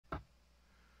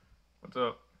What's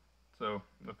up? So,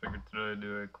 I figured today I'd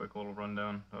do a quick little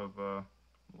rundown of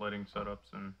lighting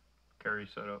setups and carry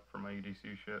setup for my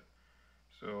EDC shit.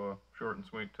 So, short and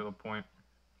sweet to the point.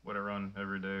 What I run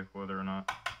every day, whether or not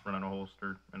running a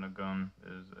holster and a gun,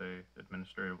 is a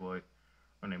administrative light.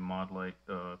 Run a mod light,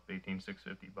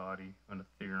 18650 body on a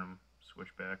Theorem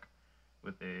switchback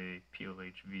with a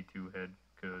PLH V2 head,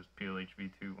 because PLH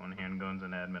V2 on handguns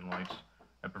and admin lights,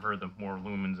 I prefer the more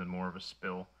lumens and more of a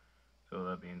spill. So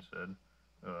that being said,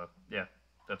 yeah,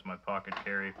 that's my pocket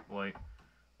carry light.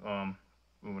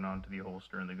 Moving on to the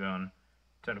holster and the gun.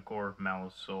 Tentacore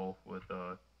Malice Soul with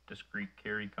a discrete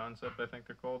carry concept, I think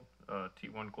they're called.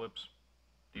 T1 clips.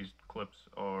 These clips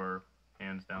are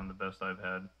hands down the best I've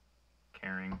had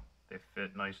carrying. They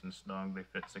fit nice and snug. They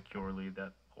fit securely.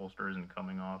 That holster isn't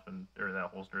coming off, or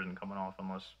that holster isn't coming off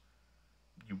unless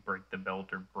you break the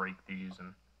belt or break these,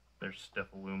 and they're stiff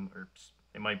aluminum, or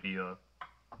they might be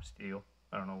steel.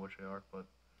 I don't know which they are,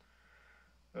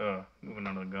 but moving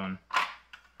on to the gun.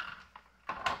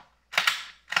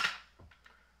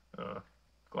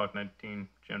 Glock 19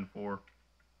 Gen 4,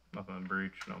 nothing in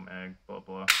breech, no mag, blah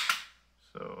blah.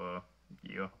 So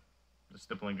yeah, the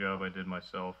stippling job I did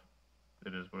myself.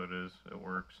 It is what it is. It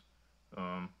works.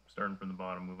 Starting from the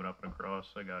bottom, moving up and across,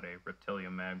 I got a Reptilia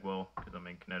magwell because I'm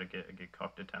in Connecticut. I get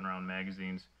cuffed to 10-round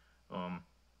magazines.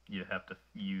 You have to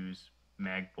use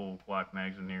Magpul Glock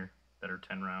mags in here that are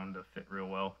 10 round to fit real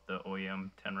well. The OEM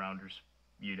 10 rounders,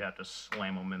 you'd have to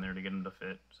slam them in there to get them to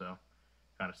fit. So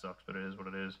kind of sucks, but it is what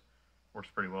it is. Works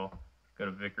pretty well. Got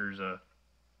a Vickers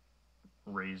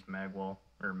raised magwell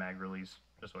or mag release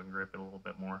just so I can grip it a little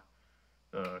bit more.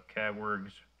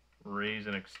 Cagworks raised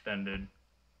and extended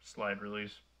slide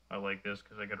release. I like this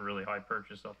because I got a really high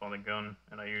purchase up on the gun,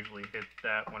 and I usually hit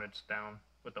that when it's down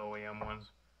with the OEM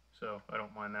ones, so I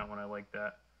don't mind that one. I like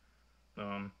that.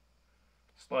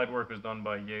 Slide work was done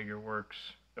by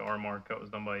Jaegerworks. The RMR cut was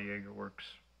done by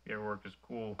Jaegerworks. Jaegerworks is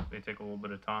cool. They take a little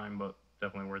bit of time, but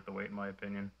definitely worth the wait in my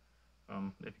opinion.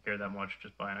 If you care that much,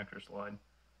 just buy an extra slide.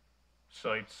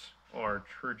 Sights are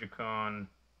Trijicon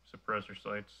suppressor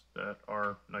sights that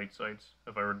are night sights.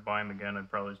 If I were to buy them again,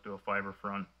 I'd probably just do a fiber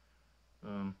front.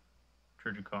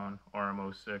 Trijicon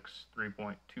RM06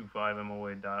 3.25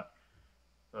 MOA dot.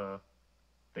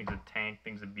 Thing's a tank,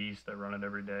 thing's a beast. I run it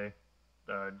every day.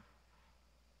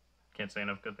 Can't say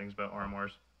enough good things about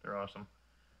RMRs. They're awesome.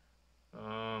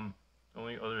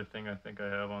 Only other thing I think I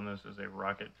have on this is a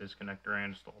rocket disconnector I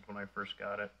installed when I first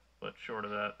got it. But short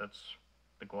of that, that's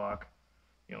the Glock.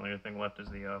 The only other thing left is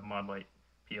the mod light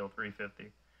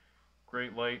PL350.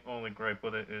 Great light. Only gripe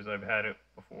with it is I've had it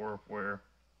before where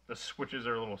the switches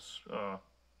are a little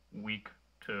weak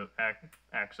to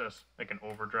access. I can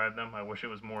overdrive them. I wish it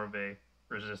was more of a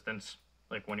resistance,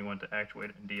 like when you want to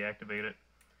actuate it and deactivate it.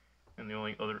 And the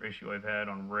only other issue I've had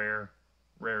on rare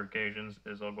occasions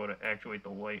is I'll go to actuate the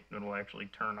light and it'll actually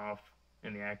turn off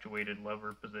in the actuated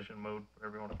lever position mode,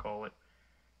 whatever you want to call it.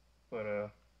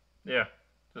 But yeah,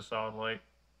 it's a solid light.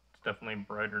 It's definitely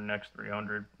brighter than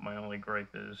X300. My only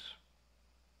gripe is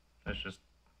it's just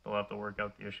they'll have to work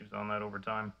out the issues on that over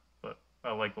time. But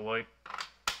I like the light.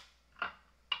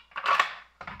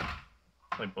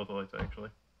 I like both the lights actually.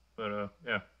 But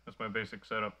yeah, that's my basic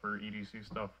setup for EDC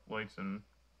stuff, lights, and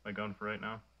my gun for right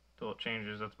now. Till it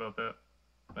changes, that's about that.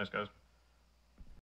 Nice guys.